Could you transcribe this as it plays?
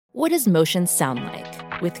What does motion sound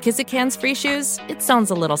like? With Kizikans free shoes, it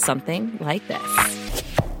sounds a little something like this.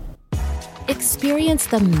 Experience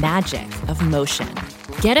the magic of motion.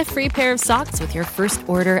 Get a free pair of socks with your first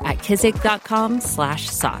order at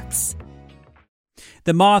kizik.com/socks.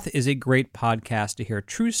 The Moth is a great podcast to hear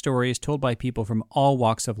true stories told by people from all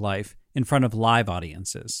walks of life in front of live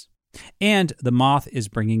audiences. And The Moth is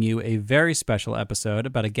bringing you a very special episode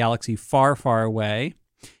about a galaxy far, far away.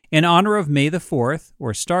 In honor of May the 4th,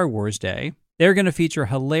 or Star Wars Day, they're going to feature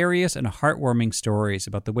hilarious and heartwarming stories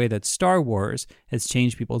about the way that Star Wars has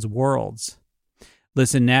changed people's worlds.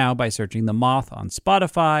 Listen now by searching The Moth on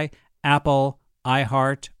Spotify, Apple,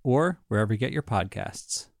 iHeart, or wherever you get your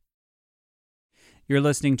podcasts. You're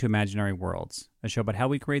listening to Imaginary Worlds, a show about how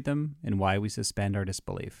we create them and why we suspend our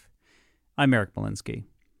disbelief. I'm Eric Malinsky.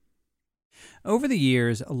 Over the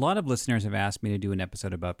years, a lot of listeners have asked me to do an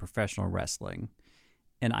episode about professional wrestling,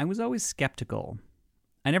 and I was always skeptical.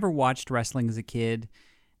 I never watched wrestling as a kid,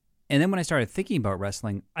 and then when I started thinking about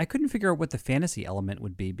wrestling, I couldn't figure out what the fantasy element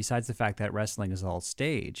would be besides the fact that wrestling is all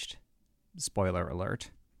staged. Spoiler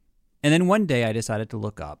alert. And then one day I decided to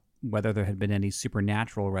look up whether there had been any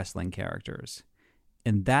supernatural wrestling characters.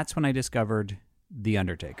 And that's when I discovered The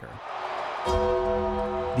Undertaker.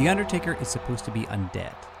 The Undertaker is supposed to be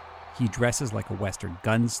undead. He dresses like a Western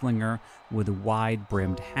gunslinger with a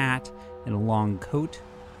wide-brimmed hat and a long coat.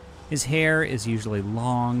 His hair is usually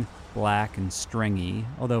long, black, and stringy,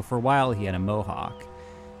 although for a while he had a mohawk.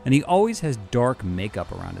 And he always has dark makeup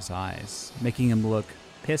around his eyes, making him look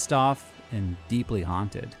pissed off and deeply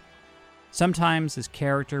haunted. Sometimes his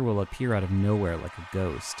character will appear out of nowhere like a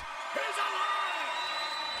ghost.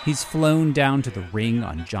 He's flown down to the ring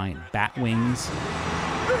on giant bat wings.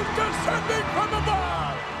 He's descending from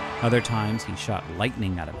above! Other times he shot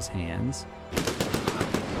lightning out of his hands.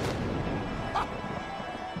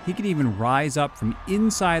 He could even rise up from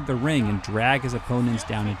inside the ring and drag his opponents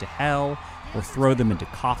down into hell or throw them into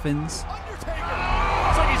coffins. Undertaker!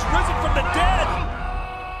 It's like he's risen from the dead!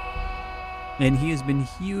 And he has been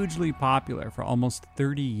hugely popular for almost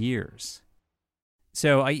 30 years.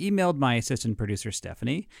 So I emailed my assistant producer,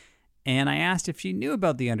 Stephanie, and I asked if she knew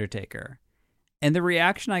about The Undertaker. And the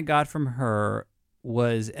reaction I got from her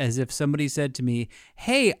was as if somebody said to me,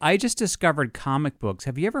 "Hey, I just discovered comic books.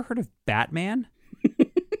 Have you ever heard of Batman?"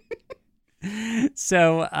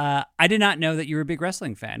 So I did not know that you were a big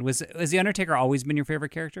wrestling fan. Has The Undertaker always been your favorite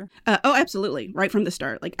character? Oh, absolutely. Right from the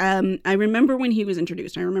start. I remember when he was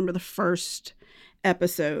introduced. I remember the first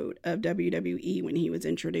episode of WWE when he was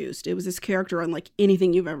introduced. It was this character unlike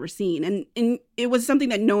anything you've ever seen. And it was something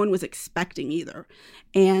that no one was expecting either.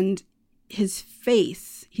 And his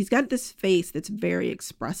face, he's got this face that's very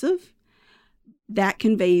expressive. That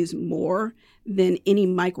conveys more than any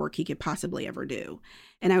mic work he could possibly ever do.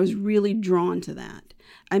 And I was really drawn to that.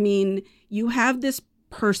 I mean, you have this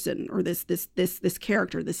person or this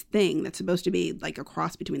character, this thing that's supposed to be like a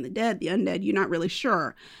cross between the dead, the undead, you're not really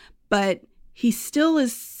sure. But he still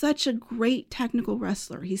is such a great technical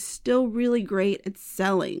wrestler. He's still really great at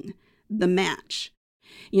selling the match.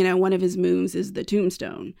 You know, one of his moves is the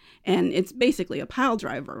tombstone, and it's basically a pile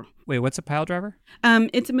driver. Wait, what's a pile driver?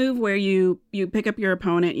 It's a move where you pick up your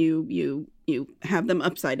opponent, you have them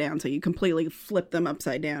upside down, so you completely flip them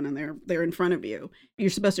upside down, and they're in front of you. You're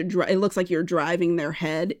supposed to it looks like you're driving their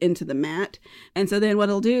head into the mat, and so then what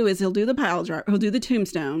he'll do is he'll do the pile driver, he'll do the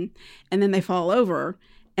tombstone, and then they fall over,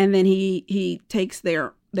 and then he takes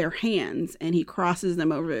their hands and he crosses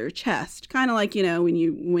them over their chest, kind of like, you know, when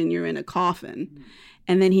you're in a coffin.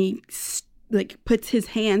 And then he puts his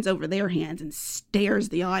hands over their hands and stares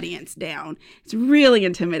the audience down. It's really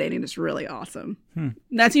intimidating. It's really awesome.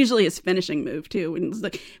 That's usually his finishing move too.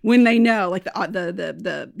 When they know, like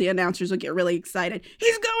the announcers will get really excited.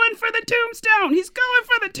 He's going for the tombstone. He's going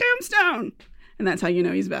for the tombstone. And that's how you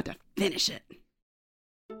know he's about to finish it.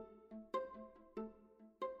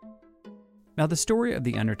 Now, the story of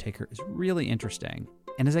The Undertaker is really interesting.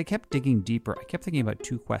 And as I kept digging deeper, I kept thinking about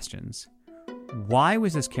two questions. Why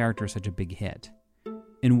was this character such a big hit?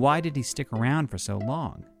 And why did he stick around for so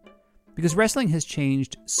long? Because wrestling has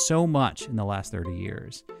changed so much in the last 30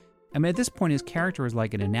 years. I mean, at this point, his character is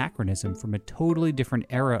like an anachronism from a totally different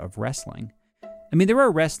era of wrestling. I mean, there are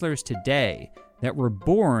wrestlers today that were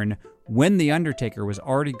born when The Undertaker was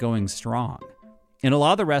already going strong. And a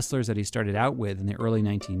lot of the wrestlers that he started out with in the early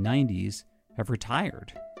 1990s have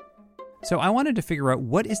retired. So I wanted to figure out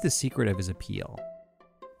what is the secret of his appeal.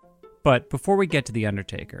 But before we get to The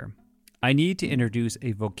Undertaker, I need to introduce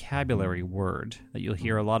a vocabulary word that you'll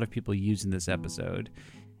hear a lot of people use in this episode.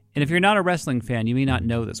 And if you're not a wrestling fan, you may not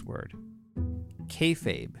know this word.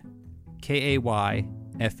 Kayfabe. Kayfabe.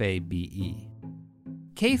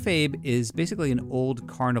 kayfabe is basically an old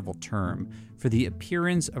carnival term for the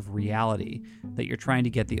appearance of reality that you're trying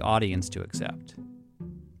to get the audience to accept.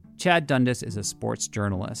 Chad Dundas is a sports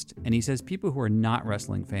journalist, and he says people who are not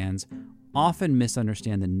wrestling fans often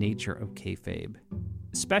misunderstand the nature of kayfabe,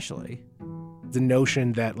 especially the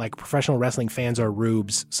notion that like professional wrestling fans are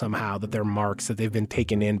rubes somehow, that they're marks, that they've been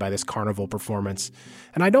taken in by this carnival performance.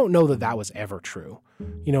 And I don't know that that was ever true.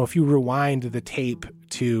 You know, if you rewind the tape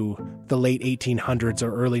to the late 1800s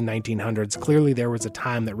or early 1900s, clearly there was a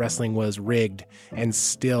time that wrestling was rigged and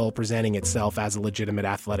still presenting itself as a legitimate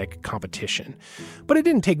athletic competition. But it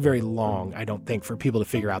didn't take very long, I don't think, for people to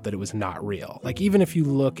figure out that it was not real. Like, even if you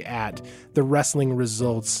look at the wrestling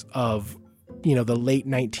results of, you know, the late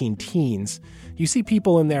 19-teens, you see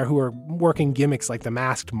people in there who are working gimmicks like the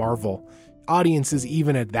Masked Marvel. Audiences,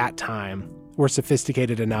 even at that time, were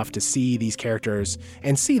sophisticated enough to see these characters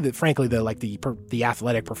and see that, frankly, the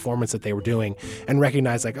athletic performance that they were doing, and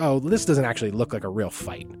recognize like, oh, this doesn't actually look like a real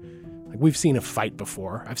fight. Like, we've seen a fight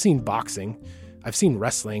before. I've seen boxing. I've seen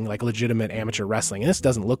wrestling, like legitimate amateur wrestling, and this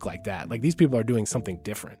doesn't look like that. Like, these people are doing something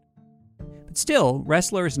different. But still,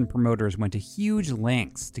 wrestlers and promoters went to huge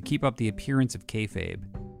lengths to keep up the appearance of kayfabe,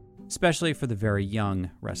 especially for the very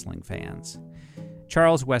young wrestling fans.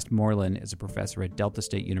 Charles Westmoreland is a professor at Delta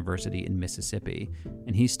State University in Mississippi,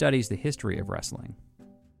 and he studies the history of wrestling.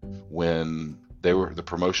 When the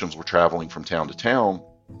promotions were traveling from town to town,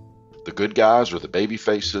 the good guys or the baby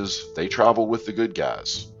faces, they travel with the good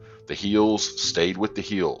guys. The heels stayed with the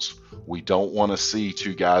heels. We don't want to see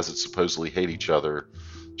two guys that supposedly hate each other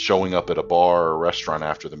showing up at a bar or a restaurant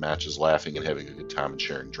after the matches, laughing and having a good time and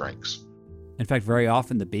sharing drinks. In fact, very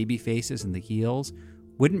often the baby faces and the heels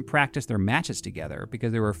wouldn't practice their matches together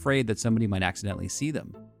because they were afraid that somebody might accidentally see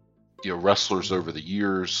them. You know, wrestlers over the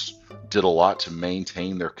years did a lot to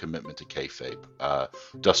maintain their commitment to kayfabe.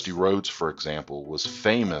 Dusty Rhodes, for example, was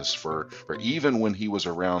famous for even when he was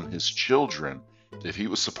around his children, if he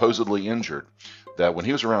was supposedly injured, that when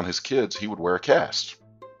he was around his kids, he would wear a cast.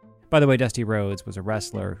 By the way, Dusty Rhodes was a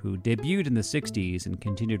wrestler who debuted in the 60s and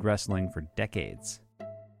continued wrestling for decades.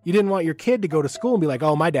 You didn't want your kid to go to school and be like,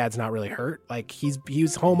 oh, my dad's not really hurt. Like, he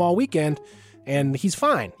was home all weekend and he's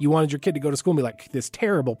fine. You wanted your kid to go to school and be like, this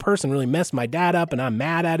terrible person really messed my dad up and I'm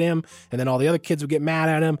mad at him. And then all the other kids would get mad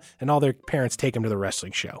at him and all their parents take him to the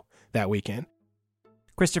wrestling show that weekend.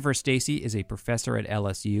 Christopher Stacy is a professor at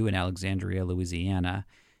LSU in Alexandria, Louisiana,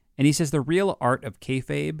 and he says the real art of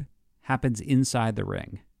kayfabe happens inside the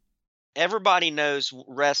ring. Everybody knows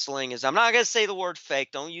wrestling is, I'm not going to say the word fake,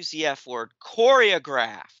 don't use the F word,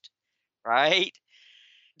 choreographed, right?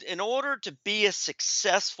 In order to be a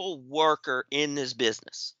successful worker in this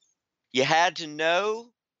business, you had to know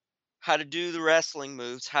how to do the wrestling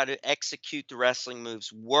moves, how to execute the wrestling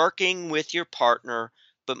moves, working with your partner.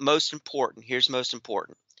 But most important, here's most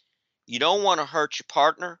important. You don't want to hurt your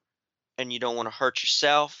partner and you don't want to hurt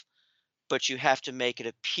yourself, but you have to make it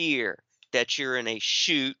appear that you're in a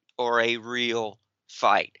shoot or a real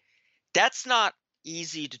fight. That's not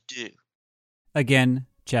easy to do. Again,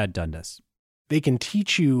 Chad Dundas. They can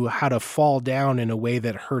teach you how to fall down in a way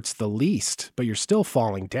that hurts the least, but you're still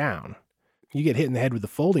falling down. You get hit in the head with the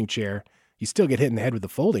folding chair, you still get hit in the head with the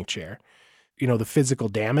folding chair. You know, the physical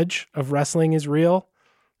damage of wrestling is real.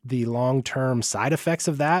 The long-term side effects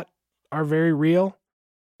of that are very real.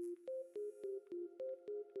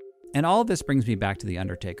 And all of this brings me back to The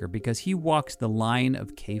Undertaker because he walks the line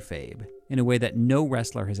of kayfabe in a way that no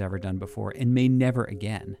wrestler has ever done before and may never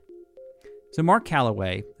again. So Mark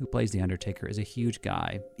Calloway, who plays The Undertaker, is a huge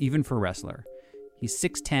guy, even for a wrestler. He's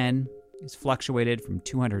 6'10", he's fluctuated from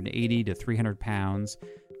 280 to 300 pounds,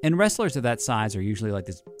 and wrestlers of that size are usually like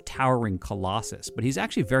this towering colossus, but he's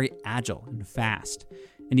actually very agile and fast,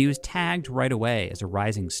 and he was tagged right away as a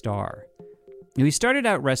rising star. Now, he started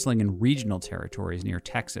out wrestling in regional territories near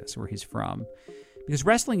Texas, where he's from, because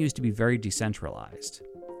wrestling used to be very decentralized.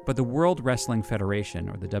 But the World Wrestling Federation,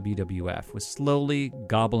 or the WWF, was slowly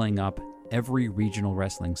gobbling up every regional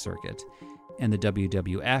wrestling circuit, and the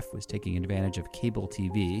WWF was taking advantage of cable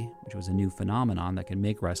TV, which was a new phenomenon that could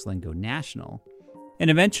make wrestling go national. And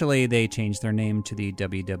eventually they changed their name to the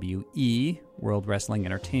WWE, World Wrestling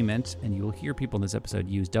Entertainment, and you will hear people in this episode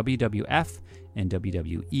use WWF and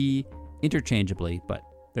WWE interchangeably, but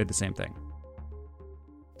they're the same thing.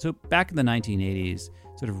 So back in the 1980s,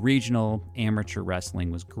 sort of regional amateur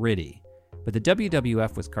wrestling was gritty, but the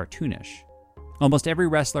WWF was cartoonish. Almost every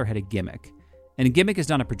wrestler had a gimmick, and a gimmick is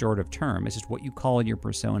not a pejorative term, it's just what you call in your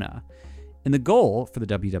persona. And the goal for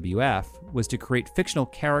the WWF was to create fictional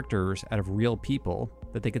characters out of real people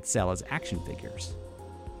that they could sell as action figures.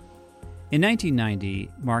 In 1990,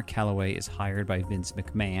 Mark Calloway is hired by Vince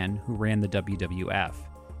McMahon, who ran the WWF.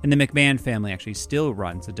 And the McMahon family actually still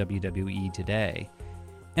runs the WWE today.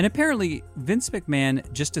 And apparently, Vince McMahon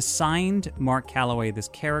just assigned Mark Calloway this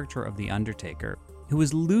character of The Undertaker, who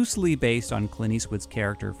was loosely based on Clint Eastwood's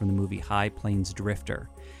character from the movie High Plains Drifter.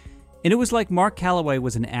 And it was like Mark Calloway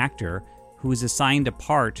was an actor who was assigned a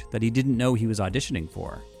part that he didn't know he was auditioning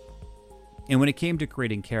for. And when it came to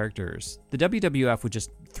creating characters, the WWF would just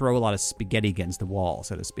throw a lot of spaghetti against the wall,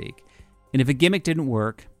 so to speak. And if a gimmick didn't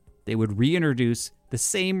work, they would reintroduce the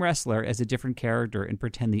same wrestler as a different character and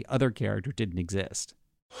pretend the other character didn't exist.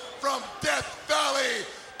 From Death Valley,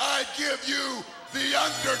 I give you The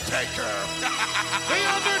Undertaker. The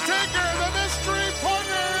Undertaker, the mystery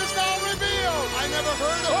partner, is now revealed. I never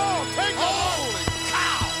heard of him. Take a Holy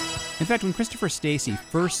cow! In fact, when Christopher Stacey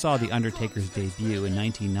first saw The Undertaker's debut in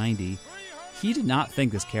 1990, he did not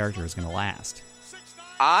think this character was going to last.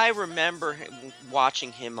 I remember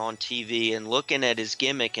watching him on TV and looking at his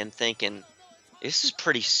gimmick and thinking, this is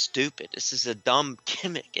pretty stupid. This is a dumb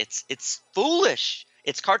gimmick. It's foolish.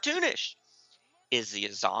 It's cartoonish. Is he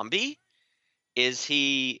a zombie? Is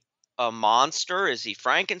he a monster? Is he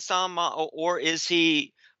Frankenstein? Or is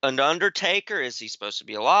he an Undertaker? Is he supposed to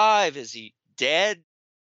be alive? Is he dead?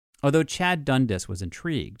 Although Chad Dundas was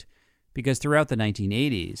intrigued, because throughout the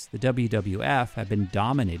 1980s, the WWF had been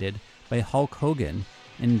dominated by Hulk Hogan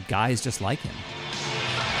and guys just like him.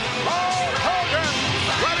 Hulk Hogan,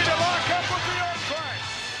 ready to lock up with the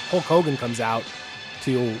Earthquake. Hulk Hogan comes out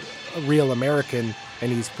to a real American,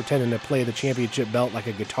 and he's pretending to play the championship belt like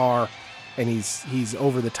a guitar, and he's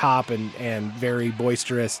over the top and very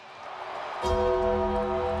boisterous.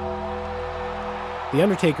 The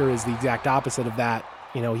Undertaker is the exact opposite of that.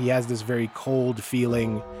 You know, he has this very cold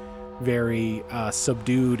feeling, very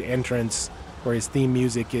subdued entrance, where his theme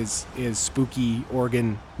music is spooky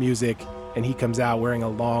organ music, and he comes out wearing a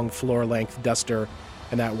long floor-length duster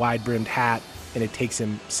and that wide-brimmed hat, and it takes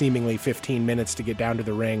him seemingly 15 minutes to get down to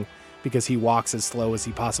the ring because he walks as slow as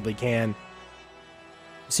he possibly can.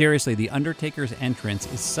 Seriously, The Undertaker's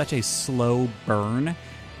entrance is such a slow burn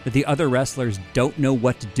that the other wrestlers don't know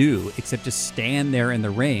what to do except to stand there in the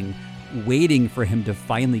ring waiting for him to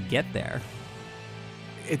finally get there.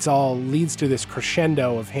 It's all leads to this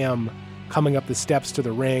crescendo of him coming up the steps to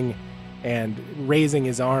the ring and raising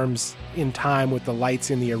his arms in time with the lights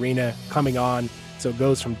in the arena coming on. So it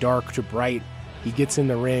goes from dark to bright. He gets in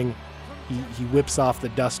the ring, he whips off the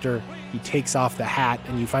duster, he takes off the hat,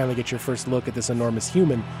 and you finally get your first look at this enormous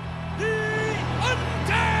human.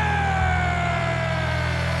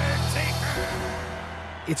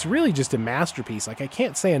 It's really just a masterpiece. Like, I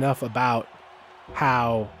can't say enough about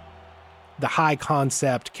how the high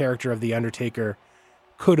concept character of The Undertaker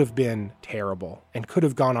could have been terrible and could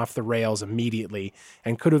have gone off the rails immediately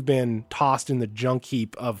and could have been tossed in the junk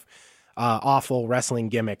heap of awful wrestling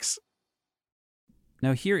gimmicks.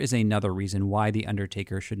 Now, here is another reason why The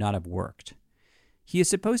Undertaker should not have worked. He is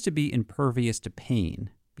supposed to be impervious to pain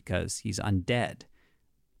because he's undead.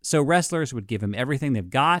 So wrestlers would give him everything they've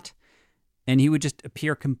got, and he would just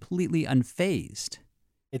appear completely unfazed.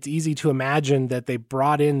 It's easy to imagine that they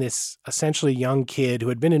brought in this essentially young kid who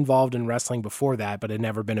had been involved in wrestling before that, but had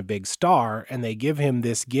never been a big star, and they give him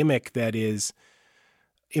this gimmick that is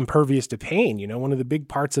impervious to pain. You know, one of the big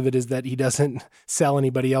parts of it is that he doesn't sell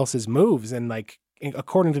anybody else's moves, and like,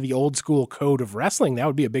 according to the old school code of wrestling, that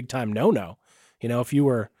would be a big time no-no. You know, if you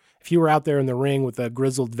were out there in the ring with a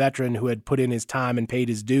grizzled veteran who had put in his time and paid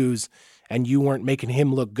his dues, and you weren't making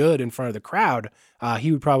him look good in front of the crowd,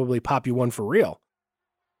 he would probably pop you one for real.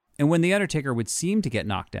 And when The Undertaker would seem to get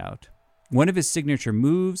knocked out, one of his signature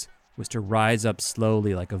moves was to rise up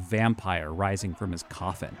slowly like a vampire rising from his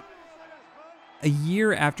coffin. A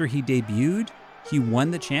year after he debuted, he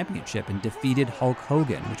won the championship and defeated Hulk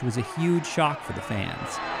Hogan, which was a huge shock for the fans.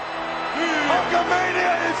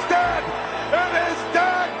 Hulkamania is dead! It is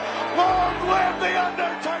dead! Long live The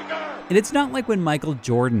Undertaker! And it's not like when Michael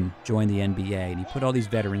Jordan joined the NBA and he put all these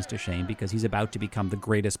veterans to shame because he's about to become the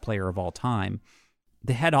greatest player of all time.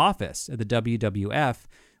 The head office at the WWF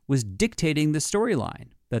was dictating the storyline,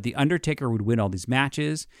 that The Undertaker would win all these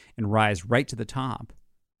matches and rise right to the top.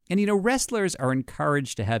 And, you know, wrestlers are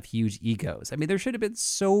encouraged to have huge egos. I mean, there should have been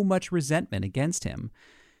so much resentment against him.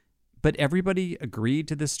 But everybody agreed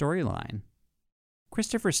to the storyline.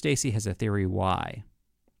 Christopher Stacey has a theory why.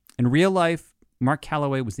 In real life, Mark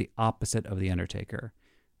Calloway was the opposite of The Undertaker.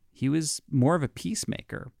 He was more of a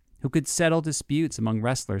peacemaker who could settle disputes among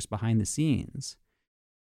wrestlers behind the scenes.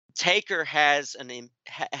 Taker has an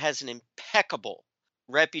impeccable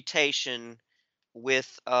reputation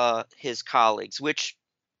with his colleagues, which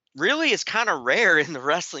really is kind of rare in the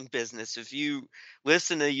wrestling business. If you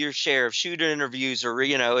listen to your share of shooter interviews, or,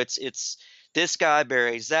 you know, it's this guy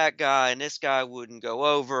buries that guy and this guy wouldn't go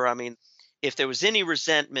over. I mean, if there was any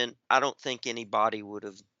resentment, I don't think anybody would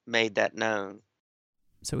have made that known.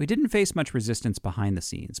 So he didn't face much resistance behind the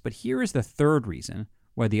scenes, but here is the third reason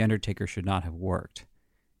why The Undertaker should not have worked.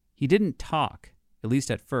 He didn't talk, at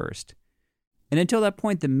least at first. And until that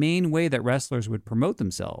point, the main way that wrestlers would promote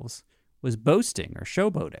themselves was boasting or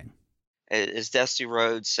showboating. As Dusty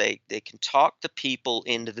Rhodes say, they can talk the people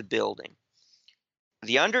into the building.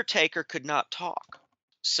 The Undertaker could not talk.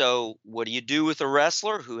 So what do you do with a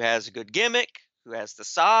wrestler who has a good gimmick, who has the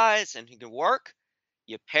size, and who can work?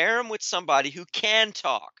 You pair him with somebody who can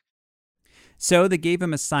talk. So they gave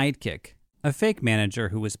him a sidekick, a fake manager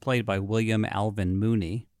who was played by William Alvin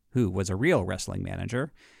Mooney, who was a real wrestling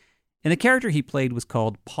manager. And the character he played was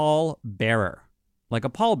called Paul Bearer, like a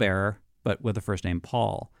pallbearer, but with the first name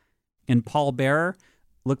Paul. And Paul Bearer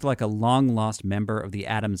looked like a long-lost member of the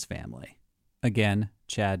Addams family. Again,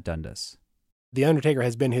 Chad Dundas. The Undertaker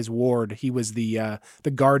has been his ward. He was the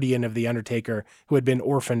guardian of The Undertaker, who had been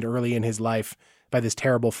orphaned early in his life by this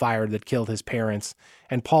terrible fire that killed his parents.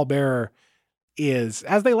 And Paul Bearer is,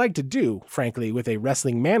 as they like to do, frankly, with a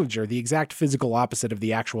wrestling manager, the exact physical opposite of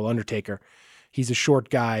the actual Undertaker. He's a short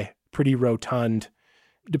guy, pretty rotund.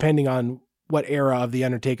 Depending on what era of The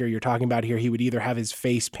Undertaker you're talking about here, he would either have his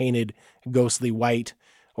face painted ghostly white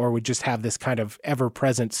or would just have this kind of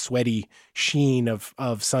ever-present sweaty sheen of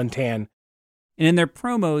suntan. And in their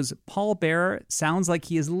promos, Paul Bearer sounds like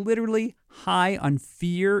he is literally high on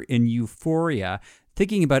fear and euphoria,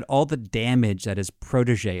 thinking about all the damage that his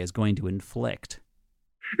protege is going to inflict.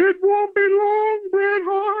 It won't be long, Bret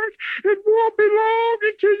Hart. It won't be long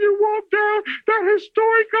until you walk down that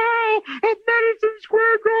historic aisle of Madison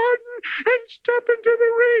Square Garden and step into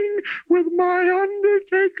the ring with my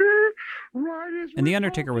Undertaker. And the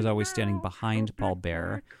Undertaker was always standing behind Paul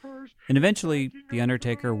Bearer. And eventually, the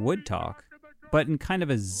Undertaker would talk, but in kind of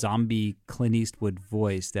a zombie Clint Eastwood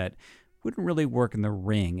voice that wouldn't really work in the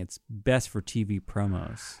ring. It's best for TV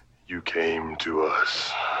promos. You came to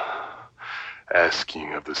us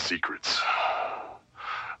asking of the secrets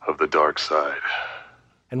of the dark side.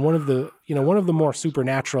 And one of the more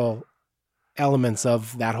supernatural elements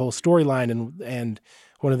of that whole storyline and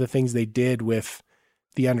one of the things they did with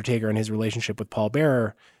The Undertaker and his relationship with Paul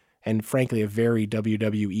Bearer, and frankly a very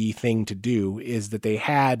WWE thing to do, is that they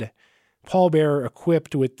had Paul Bearer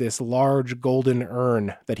equipped with this large golden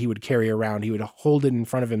urn that he would carry around. He would hold it in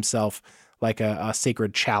front of himself like a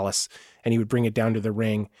sacred chalice, and he would bring it down to the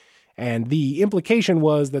ring. And the implication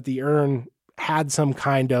was that the urn had some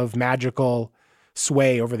kind of magical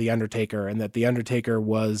sway over the Undertaker, and that the Undertaker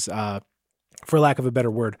was, for lack of a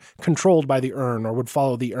better word, controlled by the urn or would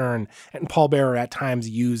follow the urn. And Paul Bearer at times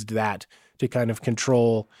used that to kind of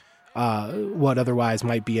control what otherwise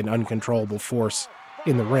might be an uncontrollable force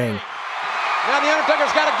in the ring. Now the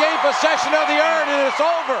Undertaker's got to gain possession of the urn, and it's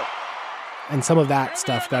over. And some of that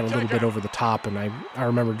stuff got a little bit over the top, and I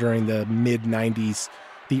remember during the mid-'90s,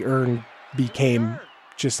 the urn became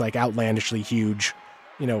just like outlandishly huge,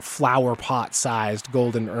 flower pot-sized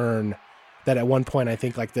golden urn that at one point I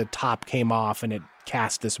think like the top came off and it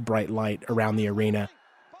cast this bright light around the arena.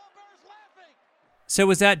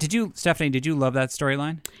 So Stephanie, did you love that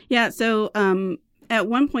storyline? Yeah, so at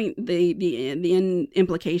one point the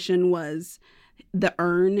implication was the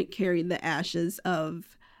urn carried the ashes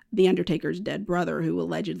of the Undertaker's dead brother who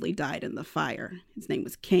allegedly died in the fire. His name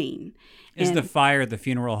was Kane. Is the fire the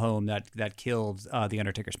funeral home that killed the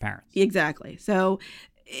Undertaker's parents? Exactly. So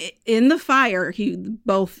in the fire,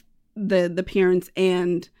 both the parents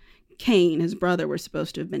and Kane, his brother, were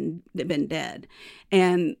supposed to have been dead.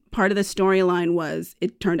 And part of the storyline was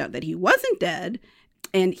it turned out that he wasn't dead,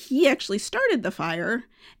 and he actually started the fire,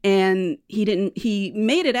 and he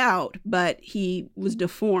made it out, but he was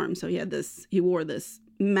deformed. So he wore this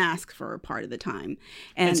mask for a part of the time.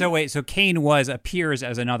 And so Kane appears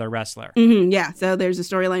as another wrestler. Mm-hmm, yeah. So there's a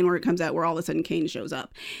storyline where it comes out where all of a sudden Kane shows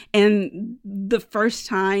up. And the first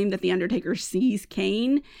time that the Undertaker sees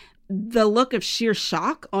Kane, the look of sheer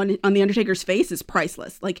shock on the Undertaker's face is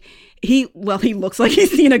priceless. Like he looks like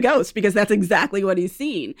he's seen a ghost, because that's exactly what he's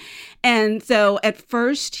seen. And so at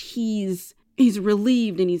first he's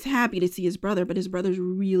relieved and he's happy to see his brother, but his brother's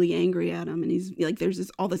really angry at him, and he's like,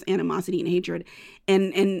 there's all this animosity and hatred.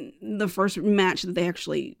 And the first match that they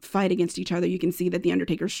actually fight against each other, you can see that the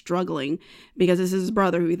Undertaker's struggling because this is his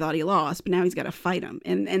brother who he thought he lost, but now he's got to fight him,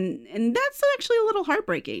 and that's actually a little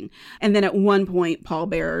heartbreaking. And then at one point, Paul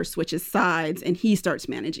Bearer switches sides and he starts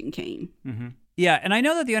managing Kane. Mm-hmm. Yeah, and I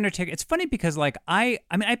know that the Undertaker, it's funny because I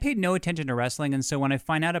paid no attention to wrestling, and so when I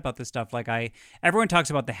find out about this stuff, everyone talks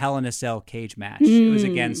about the Hell in a Cell cage match. It was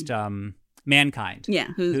against Mankind. Yeah,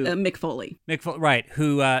 who's Mick Foley. Right,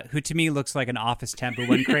 who to me looks like an office temp who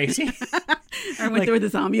went crazy. I went through the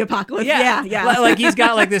zombie apocalypse. Yeah. Like he's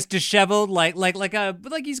got like this disheveled, like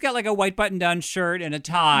he's got like a white button-down shirt and a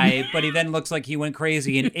tie, but he then looks like he went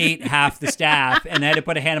crazy and ate half the staff and had to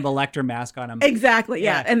put a Hannibal Lecter mask on him. Exactly,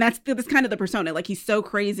 yeah. And that's kind of the persona. Like he's so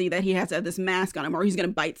crazy that he has to have this mask on him, or he's going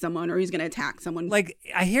to bite someone, or he's going to attack someone. Like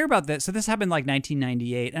I hear about this. So this happened like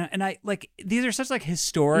 1998, and I like these are such like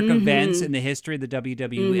historic events in the history of the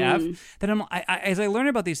WWF that as I learn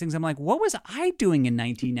about these things, I'm like, what was I doing in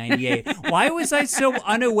 1998? Why was I so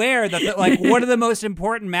unaware that like one of the most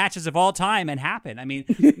important matches of all time had happened? I mean,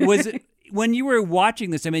 was it, when you were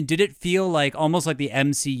watching this, I mean, did it feel like almost like the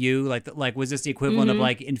MCU? Like was this the equivalent of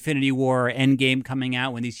like Infinity War or Endgame coming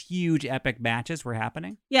out when these huge epic matches were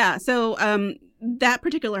happening? Yeah. So that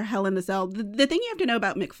particular Hell in the Cell, the thing you have to know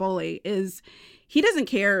about Mick Foley is he doesn't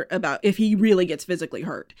care about if he really gets physically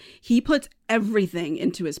hurt. He puts everything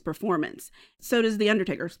into his performance. So does The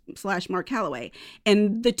Undertaker / Mark Calloway.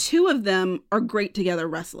 And the two of them are great together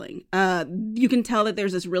wrestling. You can tell that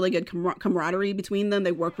there's this really good camaraderie between them.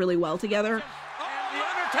 They work really well together. And The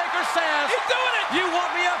Undertaker says, he's doing it! You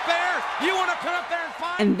want me up there? You want to come up there and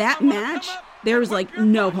fight? And that match, there was like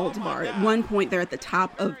no holds barred. At one point, they're at the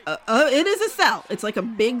top of, it is a cell. It's like a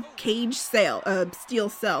big cage cell, steel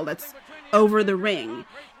cell that's over the ring,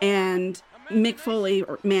 and Mick Foley,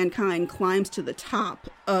 or Mankind, climbs to the top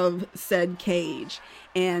of said cage,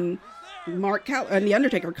 and The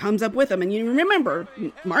Undertaker comes up with him. And you remember,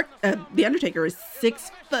 The Undertaker is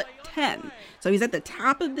 6'10", so he's at the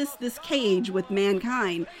top of this cage with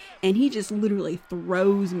Mankind, and he just literally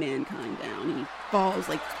throws Mankind down, and he falls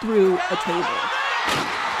like through a table.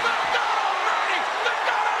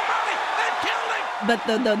 But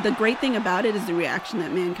the great thing about it is the reaction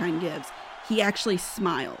that Mankind gives. He actually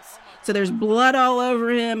smiles. So there's blood all over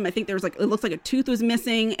him. I think it looks like a tooth was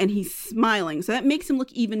missing, and he's smiling. So that makes him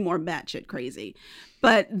look even more batshit crazy.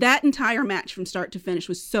 But that entire match from start to finish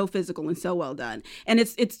was so physical and so well done. And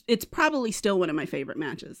it's probably still one of my favorite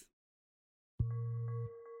matches.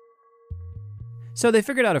 So they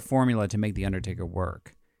figured out a formula to make The Undertaker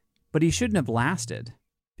work. But he shouldn't have lasted.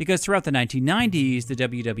 Because throughout the 1990s, the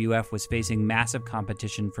WWF was facing massive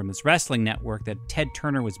competition from this wrestling network that Ted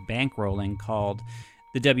Turner was bankrolling called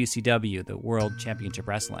the WCW, the World Championship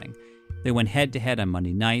Wrestling. They went head-to-head on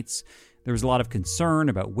Monday nights. There was a lot of concern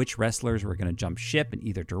about which wrestlers were going to jump ship in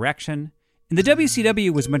either direction. And the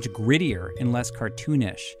WCW was much grittier and less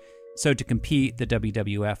cartoonish. So to compete, the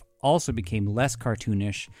WWF also became less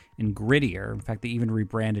cartoonish and grittier. In fact, they even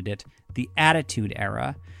rebranded it the Attitude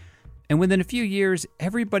Era. And within a few years,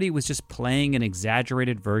 everybody was just playing an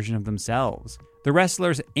exaggerated version of themselves. The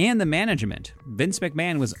wrestlers and the management. Vince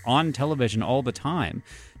McMahon was on television all the time,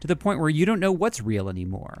 to the point where you don't know what's real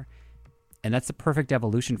anymore. And that's the perfect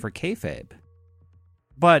evolution for kayfabe.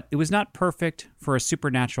 But it was not perfect for a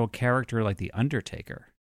supernatural character like The Undertaker.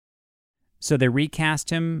 So they recast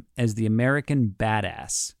him as the American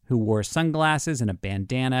Badass, who wore sunglasses and a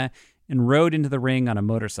bandana and rode into the ring on a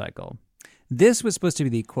motorcycle. This was supposed to be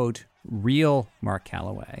the, quote, real Mark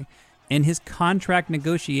Calloway, and his contract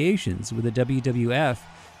negotiations with the WWF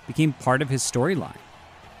became part of his storyline.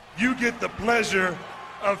 You get the pleasure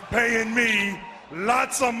of paying me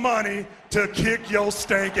lots of money to kick your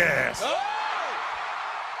stank ass.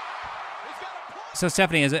 So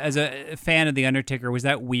Stephanie, as a fan of The Undertaker, was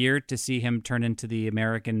that weird to see him turn into the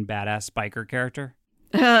American Badass biker character?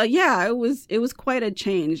 Yeah, it was quite a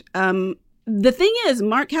change. The thing is,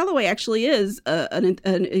 Mark Calloway actually is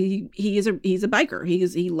he's a biker.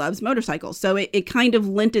 He loves motorcycles, so it kind of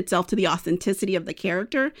lent itself to the authenticity of the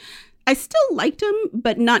character. I still liked him,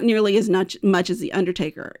 but not nearly as much as The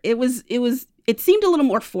Undertaker. It seemed a little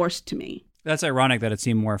more forced to me. That's ironic that it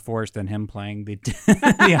seemed more forced than him playing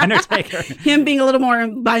the Undertaker. Him being a little more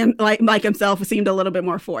like himself seemed a little bit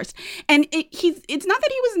more forced. And it's not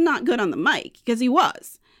that he was not good on the mic, because he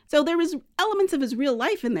was. So there was elements of his real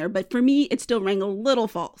life in there, but for me, it still rang a little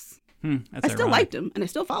false. I still liked him, and I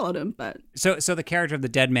still followed him, but... So the character of the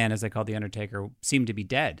dead man, as they call The Undertaker, seemed to be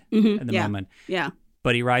dead at the moment. Yeah.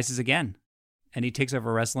 But he rises again, and he takes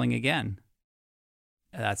over wrestling again.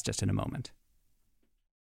 That's just in a moment.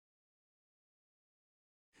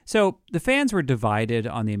 So the fans were divided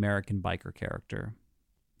on the American biker character.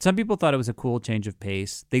 Some people thought it was a cool change of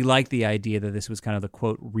pace. They liked the idea that this was kind of the,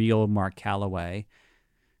 quote, real Mark Calloway.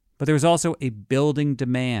 But there was also a building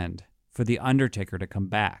demand for The Undertaker to come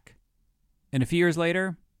back. And a few years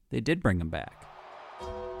later, they did bring him back.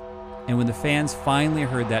 And when the fans finally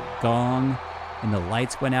heard that gong and the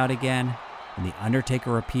lights went out again and The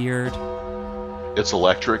Undertaker appeared, It's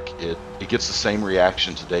electric. It gets the same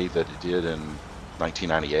reaction today that it did in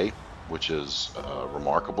 1998, which is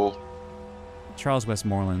remarkable. Charles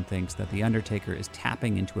Westmoreland thinks that The Undertaker is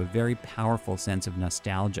tapping into a very powerful sense of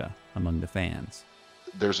nostalgia among the fans.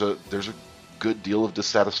 There's a good deal of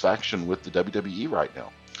dissatisfaction with the WWE right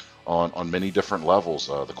now on many different levels.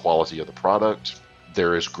 The quality of the product.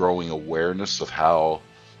 There is growing awareness of how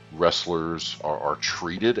wrestlers are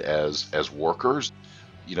treated as workers.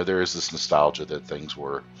 You know, there is this nostalgia that things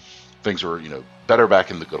were, you know, better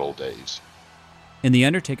back in the good old days. And The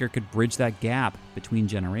Undertaker could bridge that gap between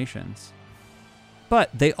generations.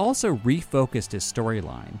 But they also refocused his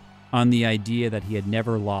storyline on the idea that he had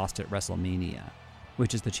never lost at WrestleMania,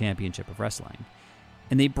 which is the championship of wrestling.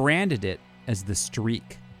 And they branded it as the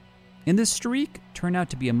Streak. And the Streak turned out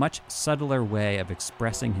to be a much subtler way of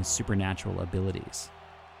expressing his supernatural abilities.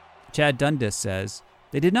 Chad Dundas says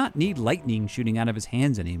they did not need lightning shooting out of his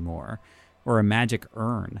hands anymore, or a magic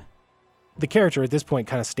urn. The character at this point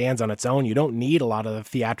kind of stands on its own. You don't need a lot of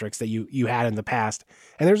the theatrics that you had in the past.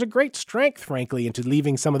 And there's a great strength, frankly, into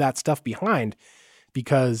leaving some of that stuff behind,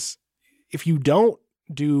 because if you don't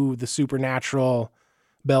do the supernatural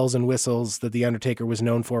bells and whistles that The Undertaker was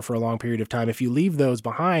known for a long period of time, if you leave those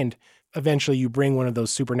behind, eventually you bring one of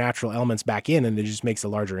those supernatural elements back in and it just makes a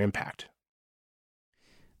larger impact.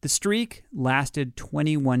 The Streak lasted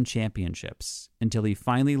 21 championships until he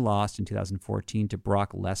finally lost in 2014 to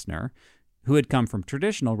Brock Lesnar, who had come from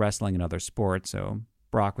traditional wrestling and other sports, so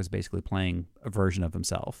Brock was basically playing a version of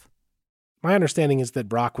himself. My understanding is that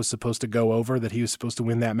Brock was supposed to go over, that he was supposed to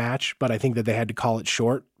win that match, but I think that they had to call it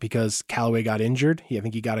short because Calloway got injured. I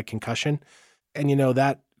think he got a concussion. And, you know,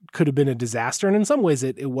 that could have been a disaster. And in some ways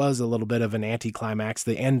it was a little bit of an anticlimax.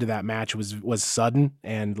 The end of that match was sudden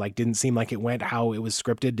and didn't seem like it went how it was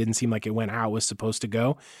scripted, didn't seem like it went how it was supposed to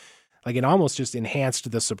go. It almost just enhanced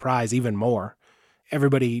the surprise even more.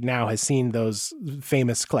 Everybody now has seen those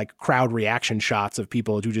famous crowd reaction shots of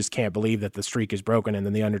people who just can't believe that the streak is broken and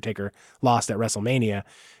then The Undertaker lost at WrestleMania.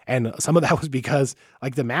 And some of that was because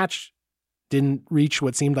the match didn't reach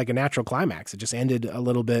what seemed like a natural climax. It just ended a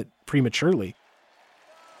little bit prematurely.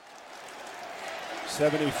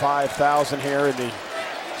 75,000 here in the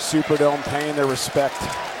Superdome paying their respect.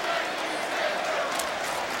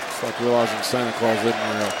 It's like realizing Santa Claus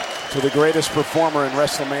isn't real. To the greatest performer in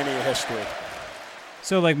WrestleMania history.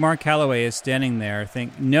 So Mark Calloway is standing there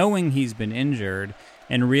knowing he's been injured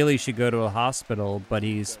and really should go to a hospital, but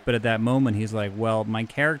at that moment he's like, well, my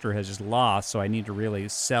character has just lost, so I need to really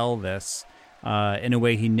sell this in a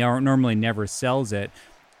way he normally never sells it.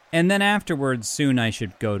 And then afterwards, soon I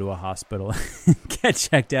should go to a hospital and get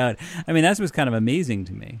checked out. I mean, that was kind of amazing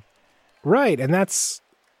to me. Right, and that's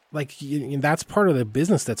that's part of the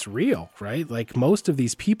business that's real, right? Most of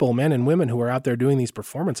these people, men and women who are out there doing these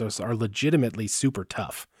performances are legitimately super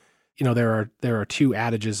tough. You know, there are two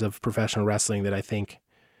adages of professional wrestling that I think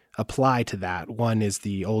apply to that. One is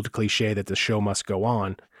the old cliche that the show must go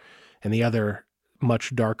on, and the other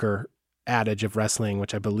much darker adage of wrestling,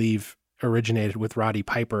 which I believe originated with Roddy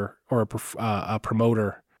Piper, or a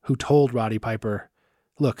promoter who told Roddy Piper,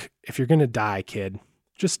 look, if you're going to die, kid,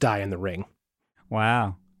 just die in the ring.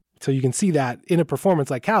 Wow. So you can see that in a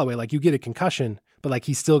performance like Calloway, you get a concussion, but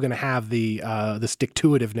he's still going to have the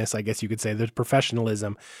stick-to-itiveness, I guess you could say, the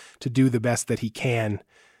professionalism to do the best that he can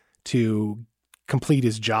to complete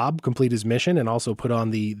his job, complete his mission, and also put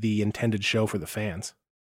on the intended show for the fans.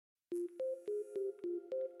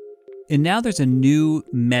 And now there's a new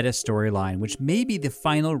meta storyline, which may be the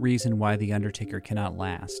final reason why The Undertaker cannot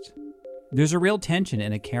last. There's a real tension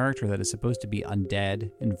in a character that is supposed to be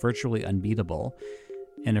undead and virtually unbeatable,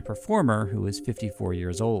 and a performer who is 54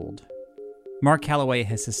 years old. Mark Calloway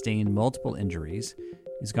has sustained multiple injuries.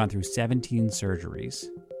 He's gone through 17 surgeries.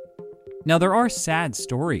 Now, there are sad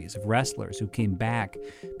stories of wrestlers who came back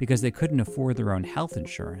because they couldn't afford their own health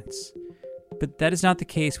insurance. But that is not the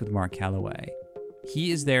case with Mark Calloway.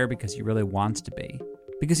 He is there because he really wants to be,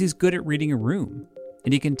 because he's good at reading a room,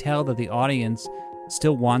 and he can tell that the audience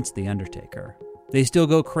still wants The Undertaker. They still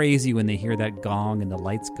go crazy when they hear that gong and the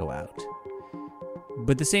lights go out.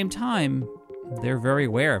 But at the same time, they're very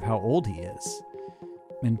aware of how old he is.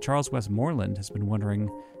 And Charles Westmoreland has been wondering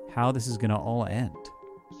how this is going to all end.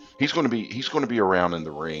 He's going to be around in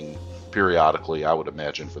the ring periodically, I would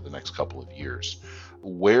imagine, for the next couple of years.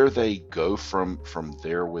 Where they go from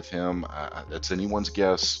there with him, that's anyone's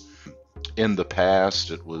guess. In the past,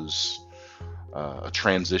 it was a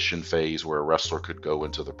transition phase where a wrestler could go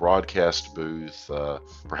into the broadcast booth.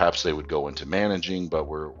 Perhaps they would go into managing, but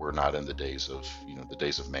we're not in the days of the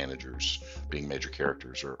days of managers being major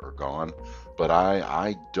characters are gone. But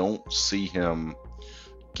I don't see him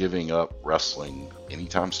giving up wrestling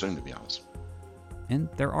anytime soon, to be honest. And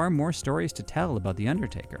there are more stories to tell about The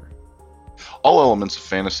Undertaker. All elements of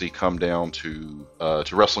fantasy come down to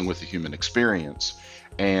wrestling with the human experience,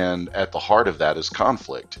 and at the heart of that is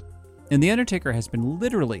conflict. And The Undertaker has been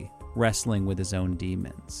literally wrestling with his own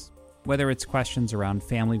demons, whether it's questions around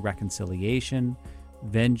family reconciliation,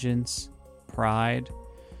 vengeance, pride,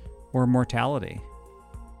 or mortality.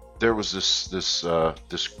 There was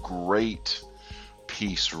this great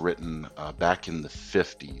piece written back in the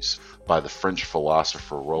 50s by the French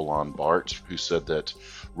philosopher Roland Barthes, who said that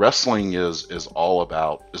wrestling is all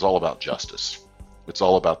about justice. It's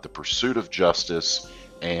all about the pursuit of justice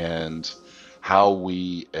and how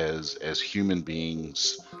we as human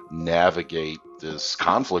beings navigate this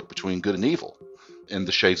conflict between good and evil in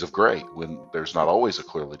the shades of gray, when there's not always a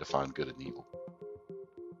clearly defined good and evil.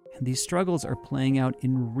 And these struggles are playing out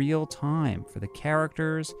in real time for the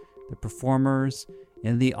characters, the performers,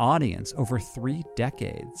 and the audience over 3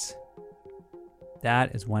 decades.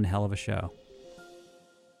 That is one hell of a show.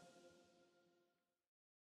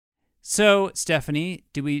 So, Stephanie,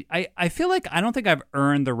 I feel like I don't think I've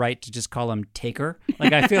earned the right to just call him Taker.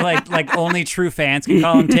 Like, I feel like only true fans can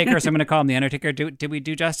call him Taker, so I'm going to call him The Undertaker. Did we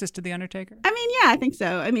do justice to The Undertaker? I mean, yeah, I think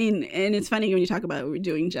so. I mean, and it's funny when you talk about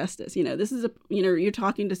doing justice. This is you're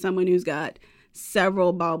talking to someone who's got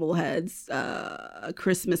several bobbleheads, a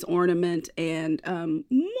Christmas ornament, and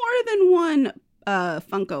more than one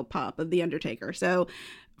Funko Pop of The Undertaker. So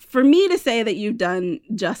for me to say that you've done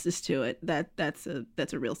justice to it, that's a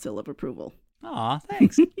real seal of approval. Aw,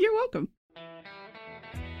 thanks. You're welcome.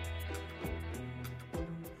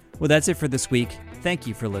 Well, that's it for this week. Thank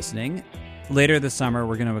you for listening. Later this summer,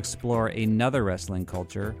 we're going to explore another wrestling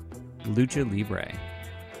culture, Lucha Libre.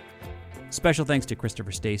 Special thanks to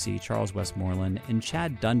Christopher Stacy, Charles Westmoreland, and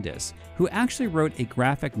Chad Dundas, who actually wrote a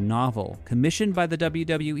graphic novel commissioned by the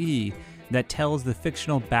WWE that tells the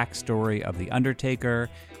fictional backstory of The Undertaker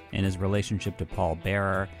and his relationship to Paul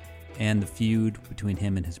Bearer and the feud between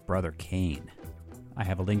him and his brother Kane. I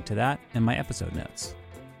have a link to that in my episode notes.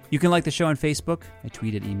 You can like the show on Facebook. I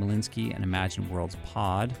tweet at E. Malinsky and Imagine Worlds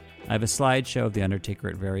Pod. I have a slideshow of The Undertaker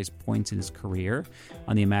at various points in his career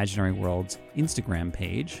on the Imaginary Worlds Instagram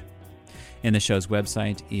page. And the show's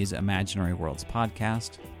website is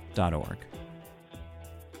imaginaryworldspodcast.org.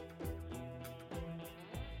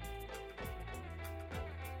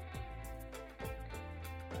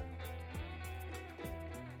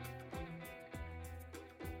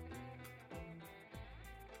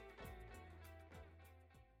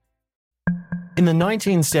 In the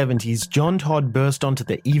 1970s, John Todd burst onto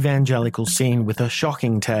the evangelical scene with a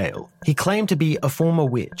shocking tale. He claimed to be a former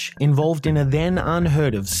witch involved in a then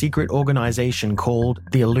unheard-of secret organization called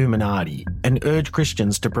the Illuminati and urged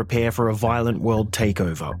Christians to prepare for a violent world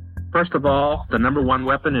takeover. First of all, the number one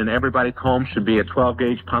weapon in everybody's home should be a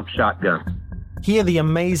 12-gauge pump shotgun. Hear the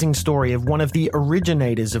amazing story of one of the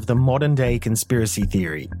originators of the modern-day conspiracy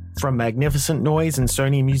theory. From Magnificent Noise and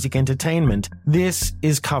Sony Music Entertainment, this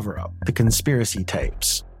is Cover Up, the Conspiracy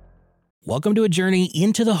Tapes. Welcome to a journey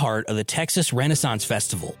into the heart of the Texas Renaissance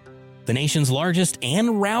Festival, the nation's largest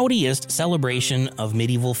and rowdiest celebration of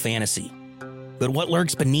medieval fantasy. But what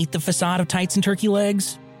lurks beneath the facade of tights and turkey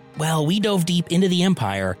legs? Well, we dove deep into the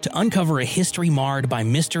empire to uncover a history marred by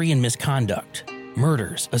mystery and misconduct.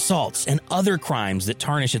 Murders, assaults, and other crimes that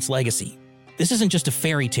tarnish its legacy. This isn't just a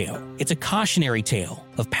fairy tale, it's a cautionary tale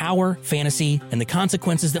of power, fantasy, and the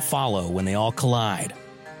consequences that follow when they all collide.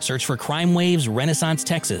 Search for Crime Waves Renaissance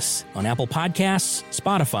Texas on Apple Podcasts,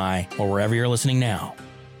 Spotify, or wherever you're listening now.